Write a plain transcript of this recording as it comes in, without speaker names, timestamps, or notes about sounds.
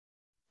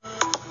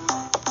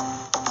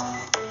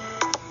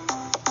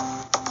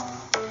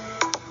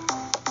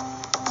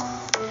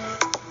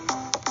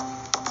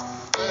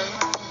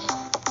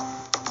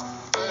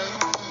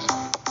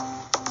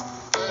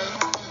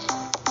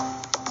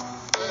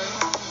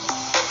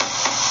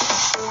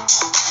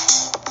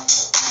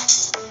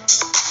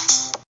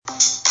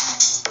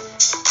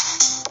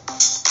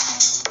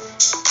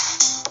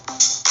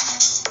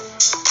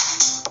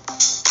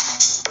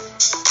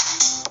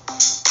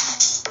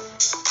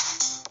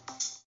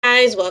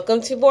guys, welcome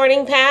to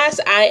Boarding Pass.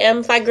 I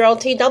am Fly Girl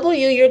TW,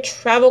 your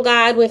travel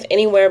guide with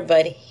Anywhere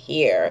But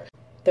Here,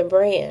 the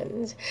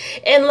brand.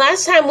 And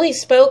last time we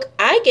spoke,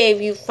 I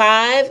gave you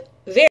 5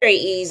 very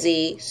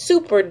easy,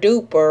 super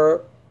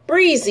duper,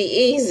 breezy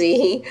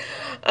easy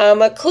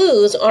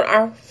clues on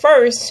our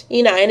first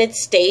United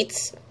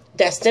States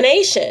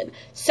destination.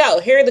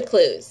 So here are the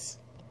clues.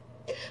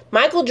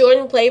 Michael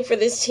Jordan played for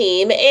this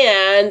team,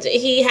 and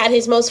he had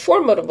his most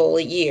formidable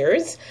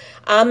years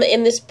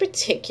in this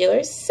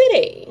particular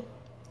city.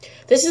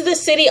 This is the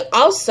city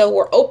also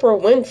where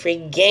Oprah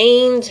Winfrey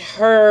gained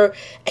her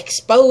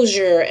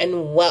exposure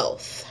and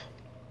wealth.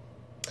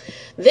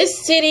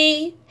 This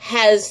city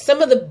has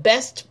some of the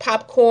best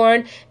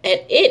popcorn, and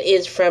it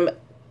is from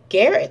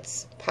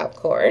Garrett's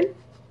Popcorn.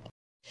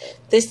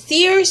 The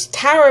Sears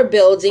Tower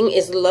building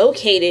is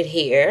located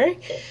here.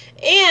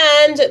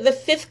 And the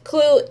 5th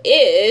clue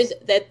is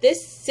that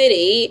this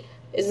city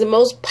is the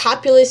most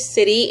populous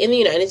city in the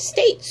United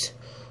States.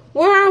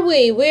 Where are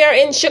we? We are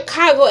in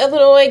Chicago,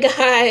 Illinois,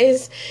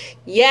 guys.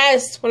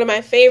 Yes, one of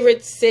my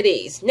favorite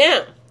cities.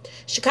 Now,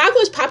 Chicago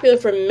is popular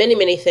for many,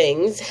 many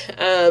things.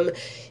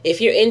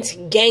 If you're into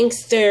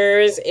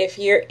gangsters, if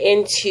you're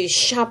into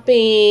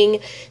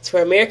shopping, it's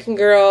where American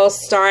Girl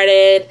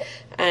started.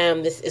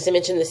 As I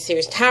mentioned, the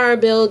Sears Tower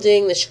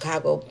building, the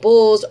Chicago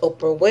Bulls,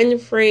 Oprah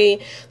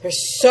Winfrey.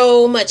 There's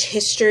so much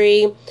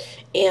history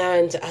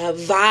and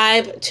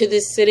vibe to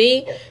this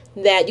city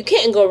that you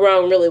can't go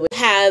wrong really with.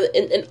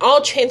 In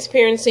all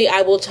transparency,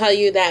 I will tell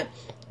you that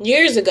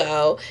years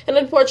ago, and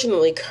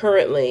unfortunately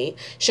currently,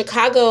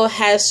 Chicago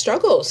has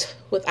struggles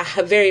with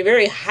a very,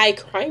 very high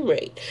crime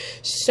rate.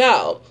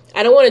 So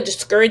I don't want to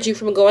discourage you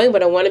from going,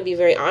 but I want to be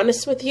very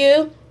honest with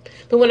you.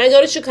 But when I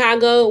go to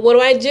Chicago,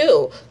 what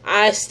do?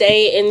 I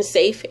stay in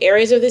safe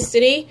areas of the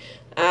city.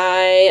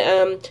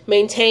 I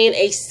maintain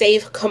a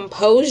safe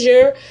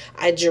composure.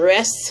 I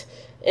dress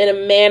in a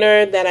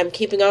manner that I'm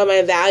keeping all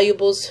my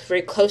valuables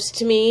very close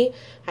to me.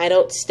 I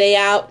don't stay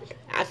out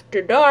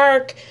after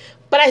dark,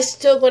 but I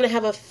still going to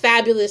have a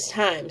fabulous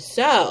time.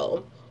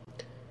 So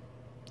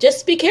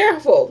just be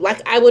careful.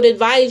 Like I would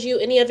advise you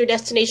any other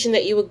destination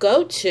that you would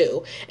go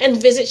to, and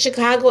visit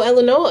Chicago,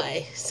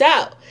 Illinois.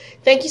 So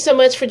thank you so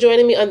much for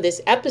joining me on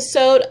this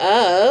episode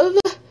of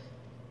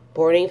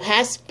Boarding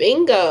Pass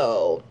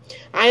Bingo.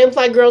 I am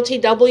Fly Girl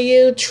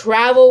TW.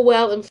 Travel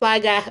well and fly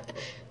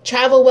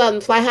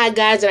high,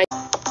 guys. And